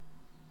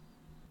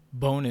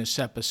Bonus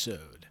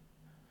episode,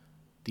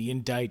 The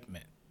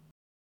Indictment,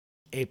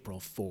 April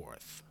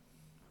 4th.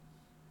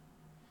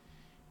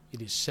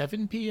 It is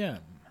 7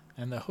 p.m.,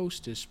 and the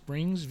hostess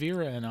brings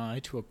Vera and I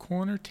to a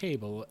corner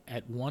table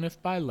at 1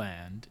 if by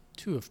land,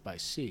 2 if by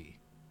sea.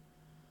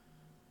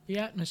 The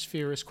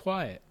atmosphere is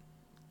quiet,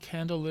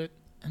 candlelit,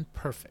 and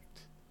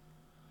perfect.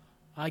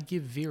 I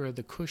give Vera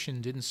the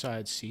cushioned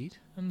inside seat,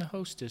 and the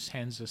hostess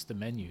hands us the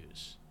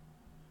menus.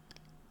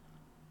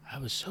 "I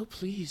was so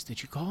pleased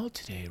that you called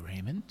today,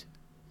 Raymond."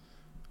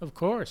 "Of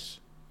course.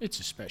 It's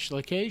a special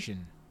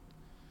occasion."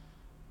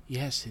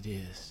 "Yes, it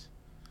is.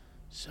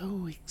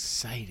 So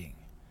exciting.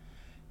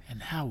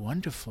 And how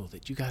wonderful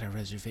that you got a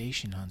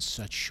reservation on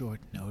such short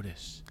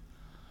notice.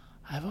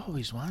 I've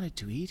always wanted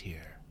to eat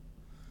here."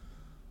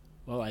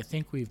 "Well, I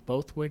think we've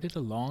both waited a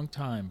long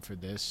time for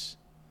this."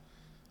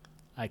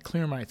 I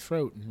clear my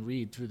throat and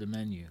read through the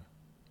menu.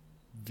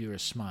 Vera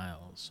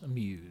smiles,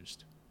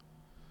 amused.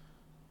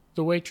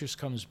 The waitress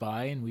comes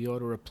by and we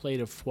order a plate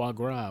of foie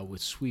gras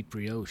with sweet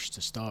brioche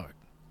to start.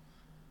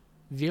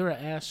 Vera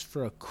asks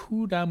for a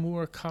coup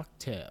d'amour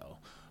cocktail,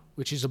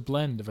 which is a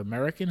blend of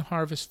American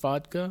Harvest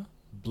vodka,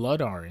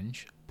 blood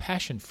orange,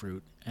 passion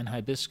fruit, and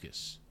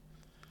hibiscus.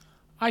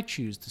 I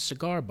choose the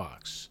cigar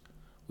box,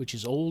 which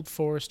is Old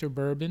Forester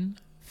bourbon,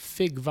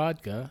 fig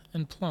vodka,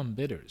 and plum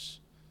bitters.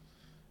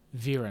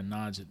 Vera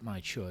nods at my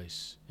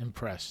choice,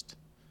 impressed.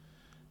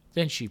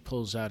 Then she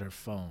pulls out her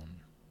phone.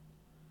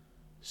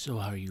 "So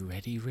are you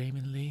ready,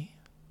 Raymond Lee?"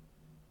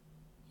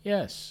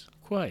 "Yes,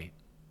 quite.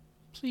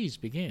 Please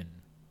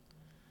begin."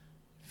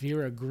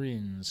 Vera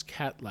grins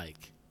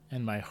cat-like,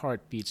 and my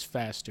heart beats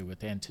faster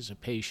with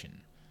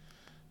anticipation.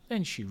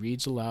 Then she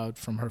reads aloud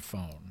from her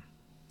phone.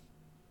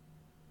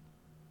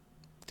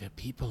 "The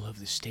people of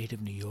the state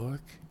of New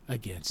York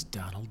against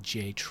Donald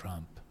J.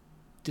 Trump,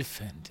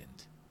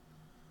 defendant.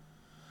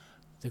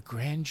 The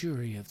grand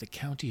jury of the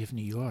county of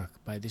New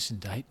York, by this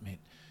indictment,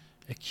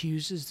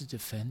 accuses the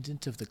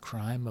defendant of the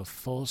crime of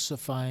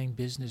falsifying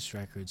business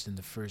records in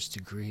the first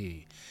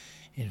degree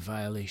in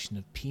violation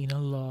of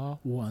Penal Law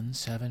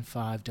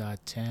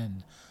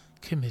 175.10,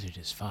 committed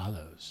as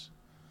follows.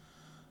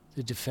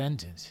 The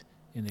defendant,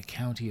 in the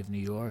county of New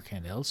York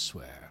and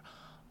elsewhere,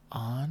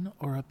 on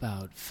or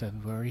about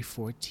February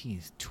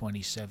 14th,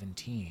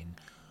 2017,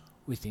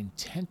 with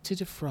intent to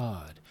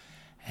defraud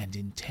and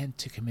intent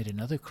to commit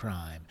another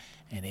crime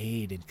and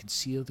aid and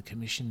conceal the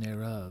commission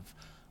thereof,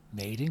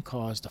 made and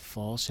caused a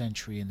false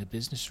entry in the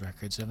business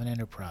records of an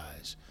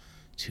enterprise,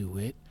 to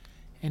wit,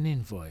 an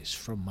invoice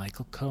from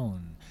Michael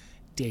Cohn,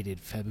 dated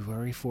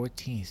February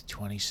 14th,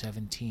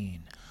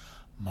 2017,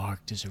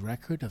 marked as a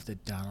record of the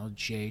Donald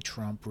J.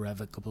 Trump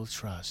Revocable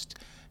Trust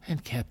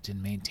and kept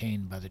and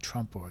maintained by the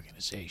Trump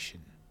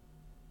Organization."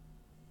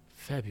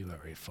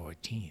 February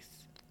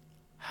 14th.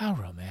 How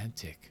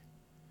romantic.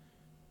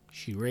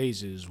 She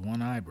raises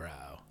one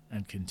eyebrow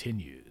and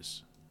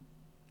continues.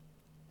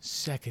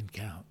 Second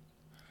count.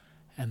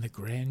 And the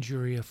grand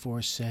jury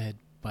aforesaid,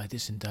 by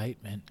this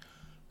indictment,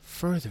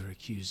 further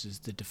accuses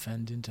the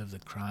defendant of the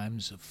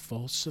crimes of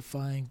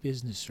falsifying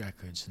business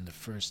records in the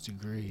first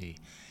degree,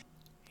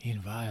 in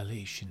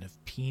violation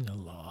of Penal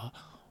Law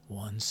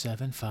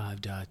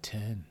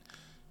 175.10,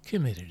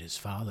 committed as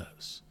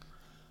follows.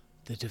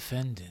 The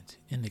defendant,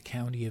 in the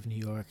county of New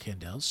York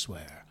and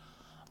elsewhere,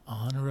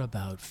 on or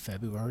about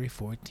February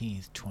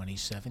 14th,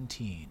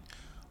 2017,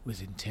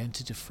 with intent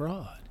to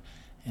defraud,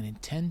 and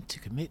intend to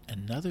commit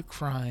another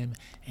crime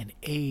and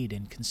aid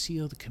and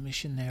conceal the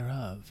commission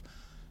thereof,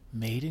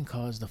 made and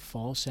caused a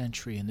false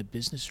entry in the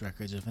business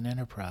records of an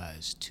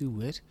enterprise, to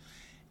wit,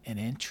 an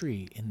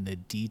entry in the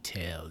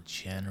detailed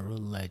general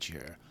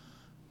ledger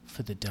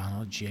for the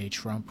Donald J.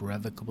 Trump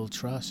Revocable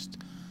Trust,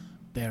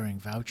 bearing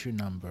voucher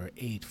number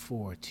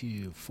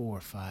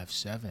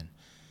 842457,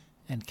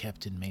 and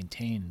kept and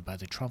maintained by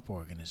the Trump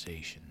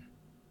Organization.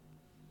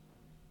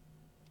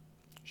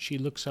 She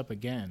looks up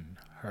again,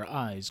 her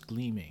eyes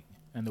gleaming,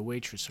 and the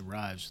waitress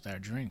arrives with our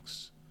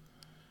drinks.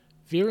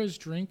 Vera's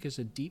drink is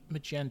a deep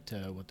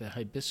magenta with a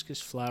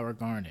hibiscus flower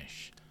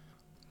garnish.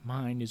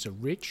 Mine is a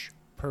rich,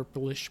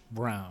 purplish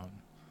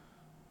brown.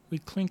 We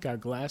clink our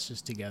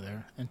glasses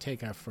together and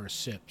take our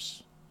first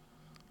sips.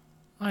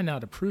 I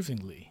nod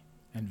approvingly,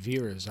 and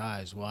Vera's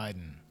eyes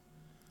widen.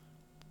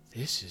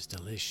 "This is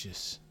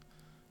delicious.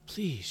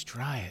 Please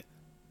try it."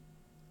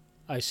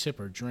 I sip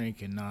her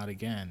drink and nod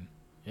again.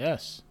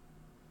 "Yes,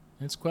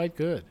 it's quite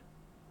good."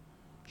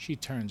 She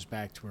turns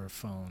back to her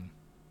phone.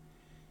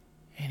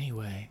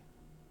 "Anyway,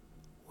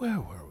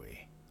 where were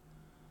we?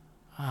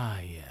 Ah,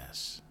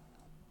 yes.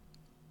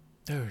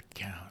 Third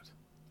count.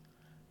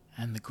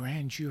 And the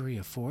grand jury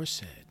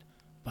aforesaid,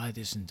 by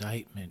this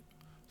indictment,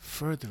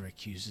 further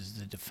accuses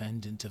the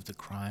defendant of the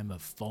crime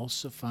of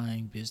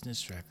falsifying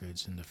business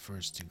records in the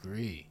first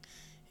degree,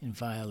 in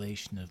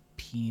violation of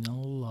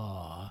Penal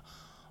Law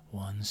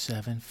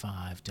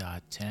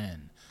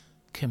 175.10,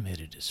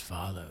 committed as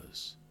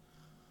follows.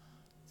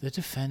 The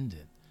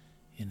defendant,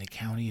 in the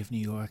county of New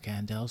York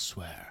and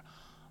elsewhere,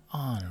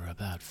 on or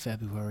about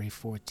February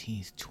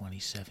 14th,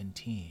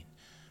 2017,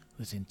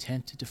 with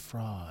intent to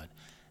defraud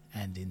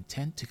and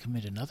intent to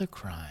commit another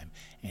crime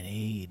and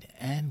aid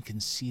and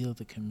conceal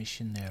the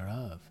commission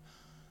thereof,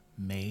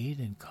 made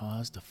and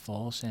caused a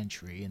false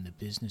entry in the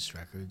business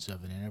records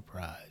of an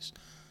enterprise,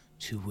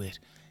 to wit,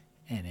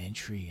 an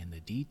entry in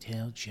the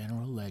detailed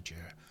general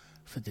ledger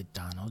for the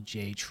Donald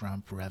J.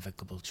 Trump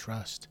Revocable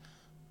Trust,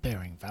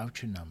 bearing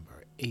voucher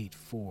number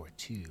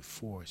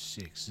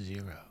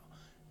 842460,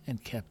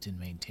 and kept and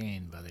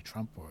maintained by the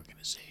Trump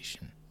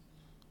Organization.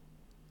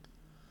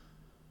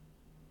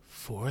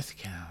 Fourth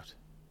count.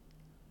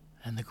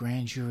 And the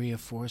grand jury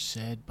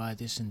aforesaid by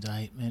this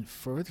indictment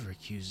further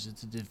accuses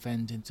the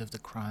defendant of the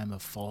crime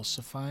of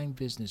falsifying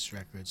business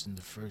records in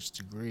the first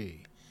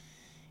degree,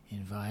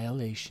 in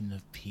violation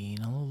of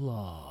Penal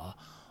Law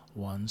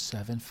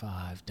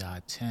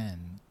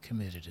 175.10,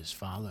 committed as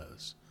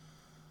follows.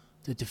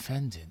 The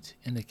defendant,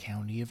 in the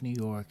County of New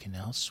York and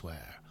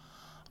elsewhere,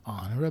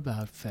 on or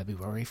about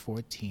February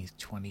 14,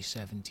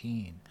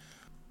 2017,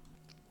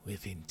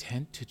 with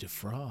intent to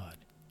defraud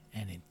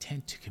and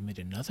intent to commit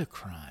another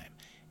crime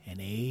and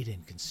aid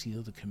and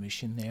conceal the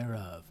commission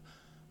thereof,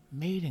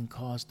 made and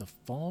caused a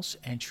false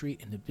entry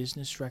in the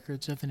business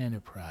records of an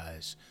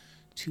enterprise,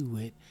 to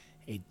wit,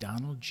 a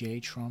Donald J.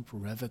 Trump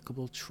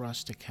Revocable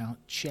Trust account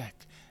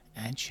check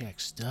and check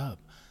stub,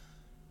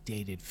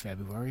 dated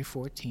February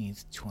 14,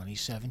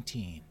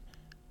 2017,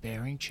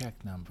 bearing check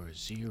number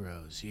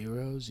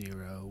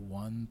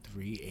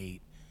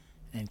 000138,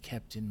 and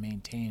kept and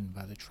maintained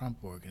by the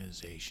Trump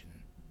Organization.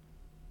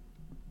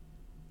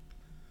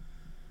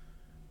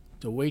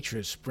 The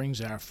waitress brings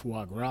our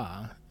foie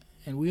gras,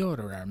 and we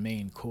order our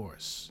main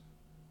course.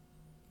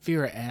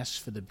 Vera asks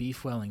for the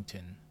beef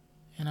Wellington,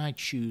 and I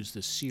choose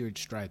the seared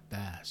striped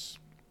bass.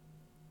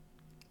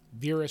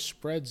 Vera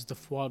spreads the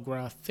foie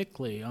gras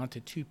thickly onto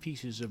 2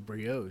 pieces of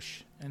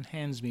brioche and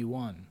hands me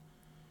one.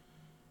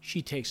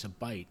 She takes a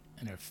bite,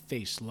 and her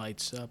face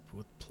lights up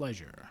with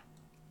pleasure.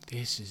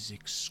 This is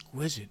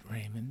exquisite,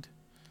 Raymond.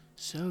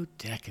 So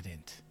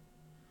decadent.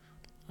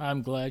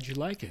 I'm glad you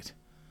like it.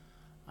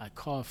 I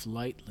cough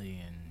lightly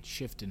and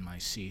shift in my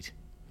seat.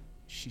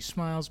 She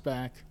smiles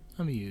back,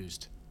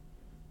 amused.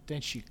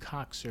 Then she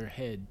cocks her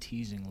head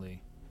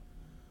teasingly.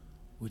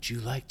 Would you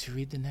like to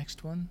read the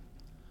next one?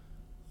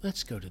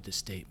 Let's go to the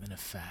statement of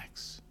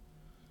facts.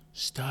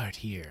 Start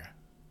here.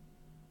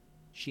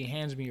 She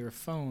hands me her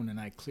phone and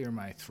I clear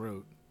my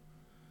throat.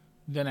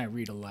 Then I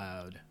read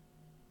aloud.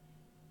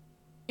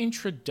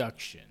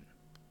 Introduction.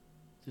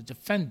 The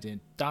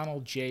defendant,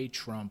 Donald J.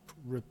 Trump,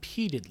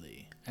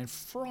 repeatedly and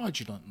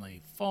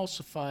fraudulently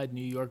falsified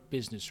New York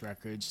business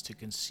records to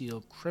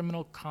conceal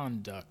criminal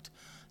conduct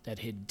that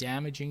hid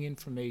damaging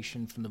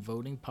information from the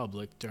voting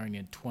public during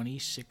the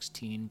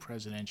 2016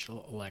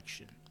 presidential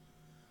election.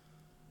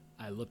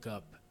 I look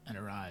up and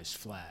her eyes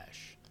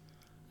flash.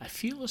 I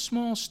feel a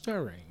small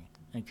stirring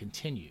and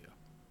continue.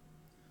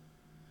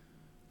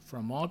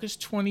 From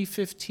August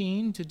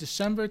 2015 to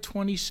December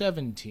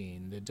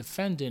 2017, the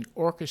defendant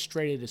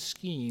orchestrated a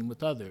scheme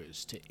with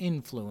others to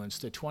influence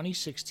the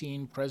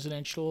 2016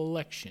 presidential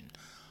election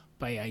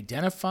by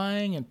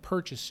identifying and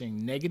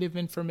purchasing negative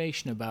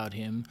information about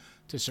him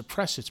to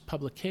suppress its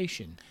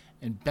publication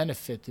and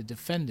benefit the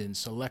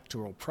defendant's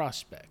electoral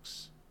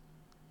prospects.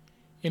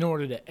 In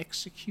order to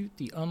execute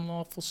the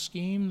unlawful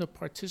scheme, the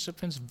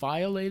participants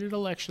violated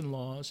election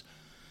laws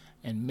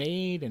and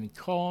made and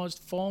caused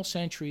false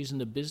entries in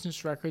the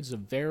business records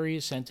of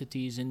various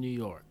entities in New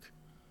York.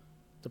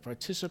 The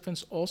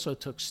participants also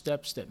took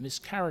steps that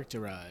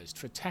mischaracterized,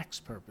 for tax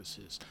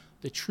purposes,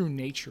 the true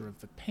nature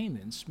of the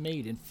payments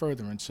made in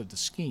furtherance of the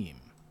scheme.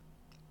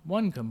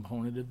 One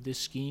component of this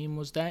scheme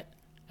was that,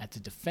 at the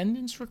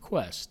defendant's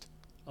request,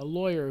 a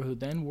lawyer who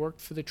then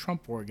worked for the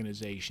Trump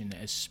Organization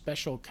as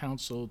special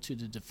counsel to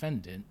the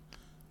defendant,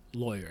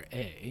 Lawyer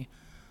A,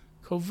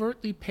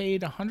 covertly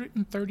paid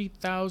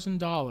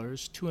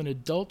 $130,000 to an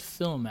adult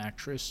film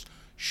actress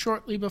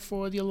shortly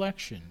before the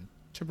election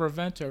to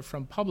prevent her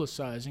from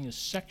publicizing a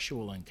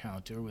sexual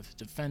encounter with the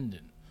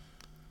defendant.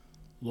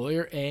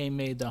 Lawyer A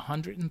made the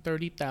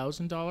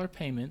 $130,000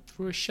 payment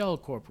through a shell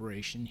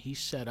corporation he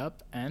set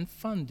up and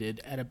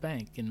funded at a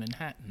bank in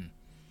Manhattan.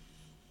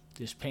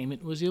 This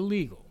payment was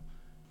illegal,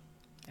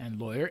 and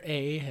Lawyer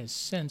A has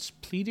since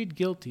pleaded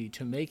guilty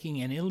to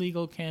making an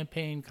illegal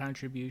campaign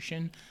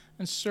contribution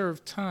and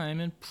served time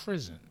in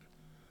prison.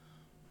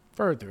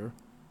 Further,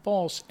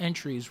 false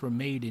entries were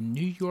made in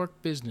New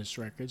York business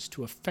records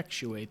to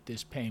effectuate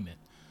this payment,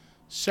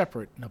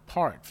 separate and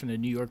apart from the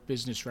New York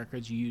business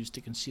records used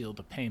to conceal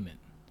the payment.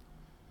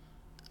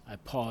 I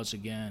pause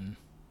again.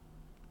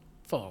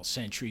 False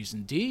entries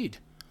indeed.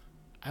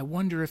 I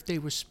wonder if they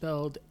were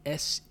spelled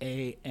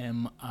S-A-M-I-N.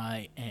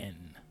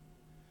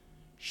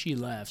 She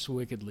laughs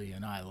wickedly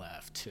and I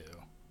laugh too.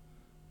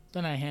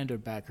 Then I hand her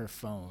back her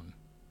phone.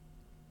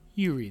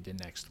 You read the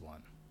next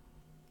one.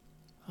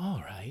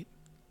 All right.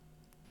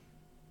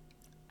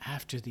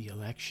 After the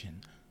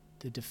election,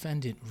 the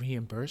defendant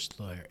reimbursed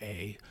Lawyer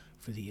A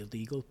for the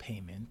illegal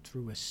payment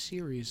through a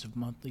series of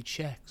monthly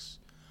checks.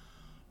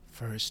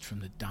 First from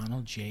the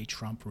Donald J.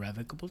 Trump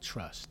Revocable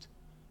Trust,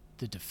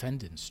 the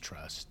defendant's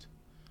trust,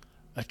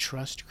 a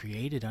trust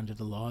created under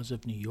the laws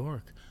of New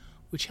York,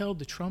 which held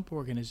the Trump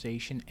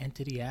Organization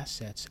entity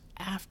assets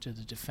after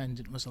the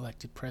defendant was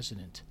elected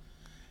president,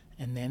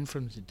 and then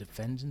from the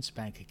defendant's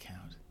bank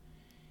account.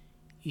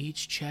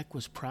 Each check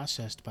was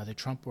processed by the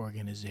Trump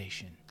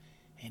Organization,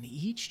 and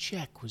each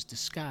check was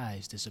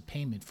disguised as a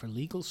payment for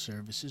legal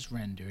services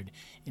rendered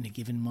in a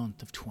given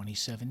month of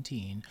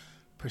 2017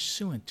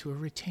 pursuant to a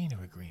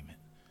retainer agreement.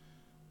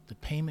 The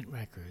payment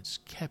records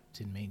kept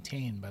and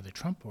maintained by the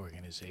Trump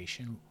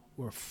Organization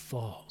were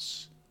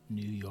false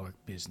New York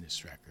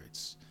business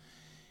records.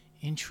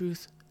 In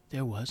truth,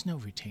 there was no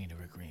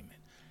retainer agreement,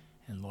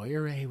 and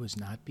Lawyer A was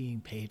not being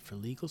paid for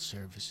legal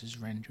services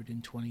rendered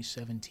in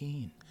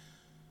 2017.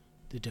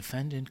 The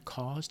defendant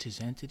caused his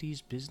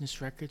entity's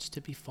business records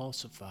to be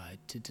falsified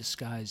to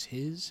disguise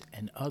his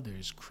and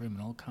others'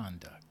 criminal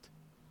conduct.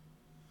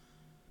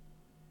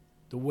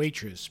 The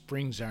waitress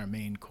brings our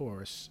main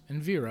course,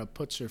 and Vera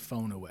puts her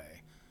phone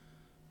away.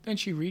 Then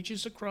she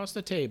reaches across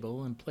the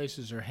table and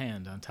places her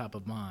hand on top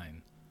of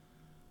mine.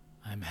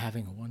 "I'm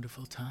having a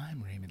wonderful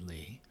time, Raymond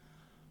Lee.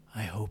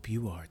 I hope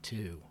you are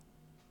too."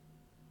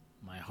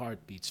 My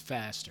heart beats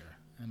faster,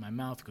 and my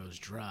mouth goes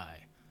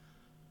dry.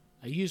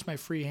 I use my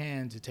free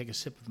hand to take a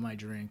sip of my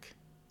drink.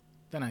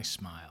 Then I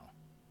smile.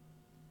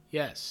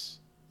 "Yes,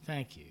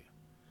 thank you.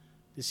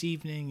 This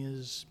evening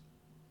is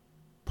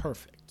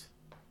perfect."